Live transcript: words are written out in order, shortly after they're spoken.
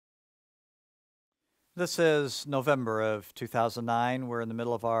This is November of 2009. We're in the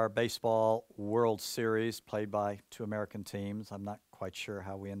middle of our baseball World Series played by two American teams. I'm not quite sure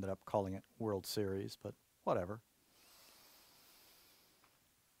how we ended up calling it World Series, but whatever.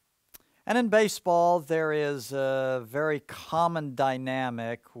 And in baseball, there is a very common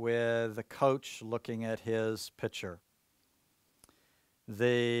dynamic with the coach looking at his pitcher.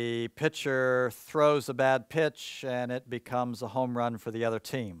 The pitcher throws a bad pitch and it becomes a home run for the other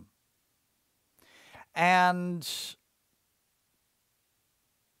team. And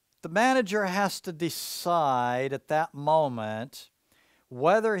the manager has to decide at that moment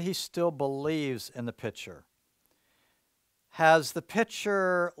whether he still believes in the pitcher. Has the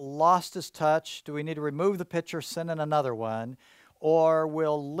pitcher lost his touch? Do we need to remove the pitcher, send in another one? Or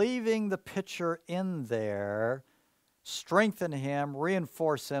will leaving the pitcher in there strengthen him,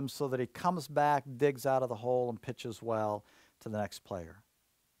 reinforce him so that he comes back, digs out of the hole, and pitches well to the next player?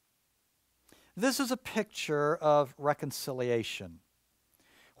 This is a picture of reconciliation.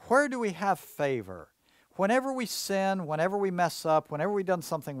 Where do we have favor? Whenever we sin, whenever we mess up, whenever we've done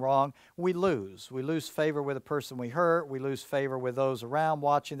something wrong, we lose. We lose favor with the person we hurt. We lose favor with those around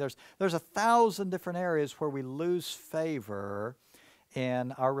watching. There's 1,000 different areas where we lose favor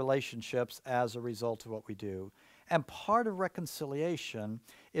in our relationships as a result of what we do. And part of reconciliation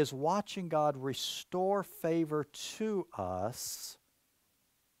is watching God restore favor to us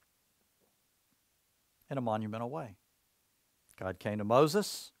in a monumental way. God came to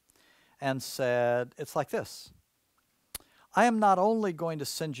Moses and said, it's like this. I am not only going to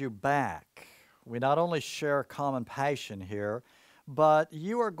send you back, we not only share a common passion here, but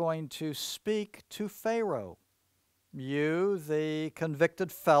you are going to speak to Pharaoh. You, the convicted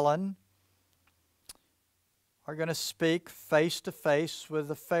felon, are going to speak face to face with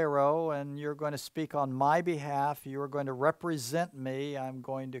the Pharaoh, and you're going to speak on my behalf. You are going to represent me. I'm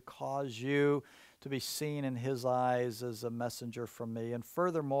going to cause you to be seen in his eyes as a messenger from me. And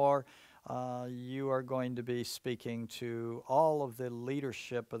furthermore, you are going to be speaking to all of the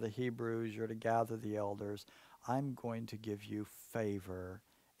leadership of the Hebrews. You're to gather the elders. I'm going to give you favor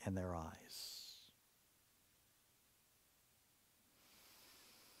in their eyes.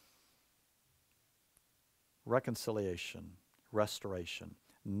 Reconciliation, restoration,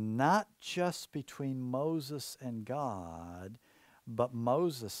 not just between Moses and God, but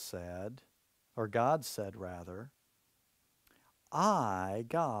Moses said, or God said rather, I,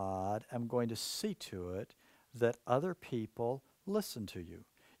 God, am going to see to it that other people listen to you.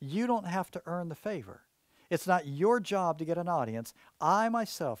 You don't have to earn the favor. It's not your job to get an audience. I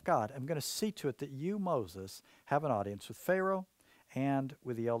myself, God, am going to see to it that you, Moses, have an audience with Pharaoh and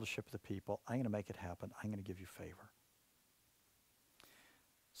with the eldership of the people. I'm going to make it happen. I'm going to give you favor.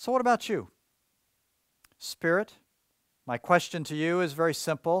 So what about you? Spirit, my question to you is very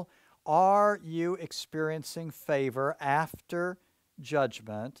simple. Are you experiencing favor after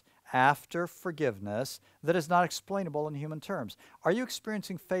judgment, after forgiveness that is not explainable in human terms? Are you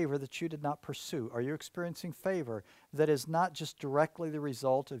experiencing favor that you did not pursue? Are you experiencing favor that is not just directly the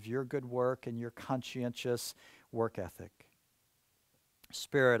result of your good work and your conscientious work ethic?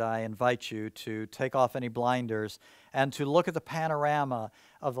 Spirit, I invite you to take off any blinders and to look at the panorama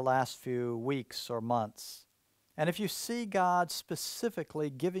of the last few weeks or months. And if you see God specifically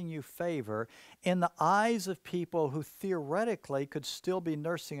giving you favor in the eyes of people who theoretically could still be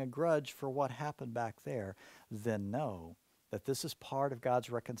nursing a grudge for what happened back there, then know that this is part of God's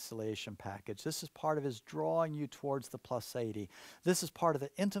reconciliation package. This is part of his drawing you towards the plus 80. This is part of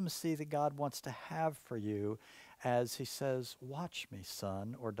the intimacy that God wants to have for you as he says, watch me,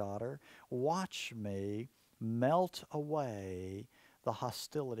 son or daughter. Watch me melt away the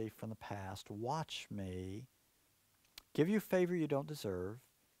hostility from the past. Watch me give you favor you don't deserve,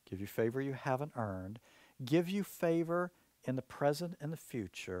 give you favor you haven't earned, give you favor in the present and the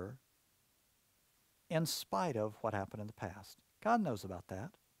future in spite of what happened in the past. God knows about that.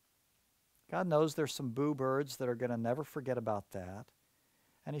 God knows there's some boo birds that are going to never forget about that.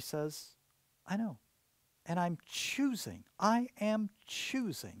 And he says, I know. And I am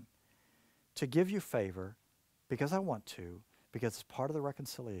choosing to give you favor because I want to, because it's part of the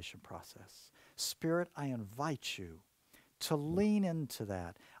reconciliation process. Spirit, I invite you to lean into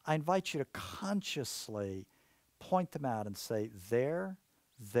that. I invite you to consciously point them out and say, there,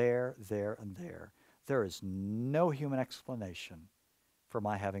 there, there, and there. There is no human explanation for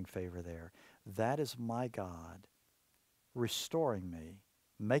my having favor there. That is my God restoring me,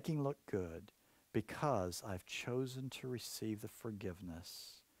 making look good, because I've chosen to receive the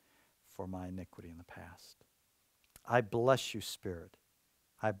forgiveness for my iniquity in the past. I bless you, Spirit.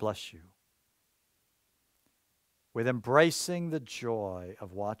 I bless you. with embracing the joy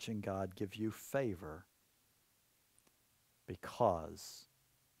of watching God give you favor because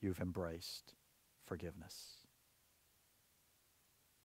you've embraced forgiveness.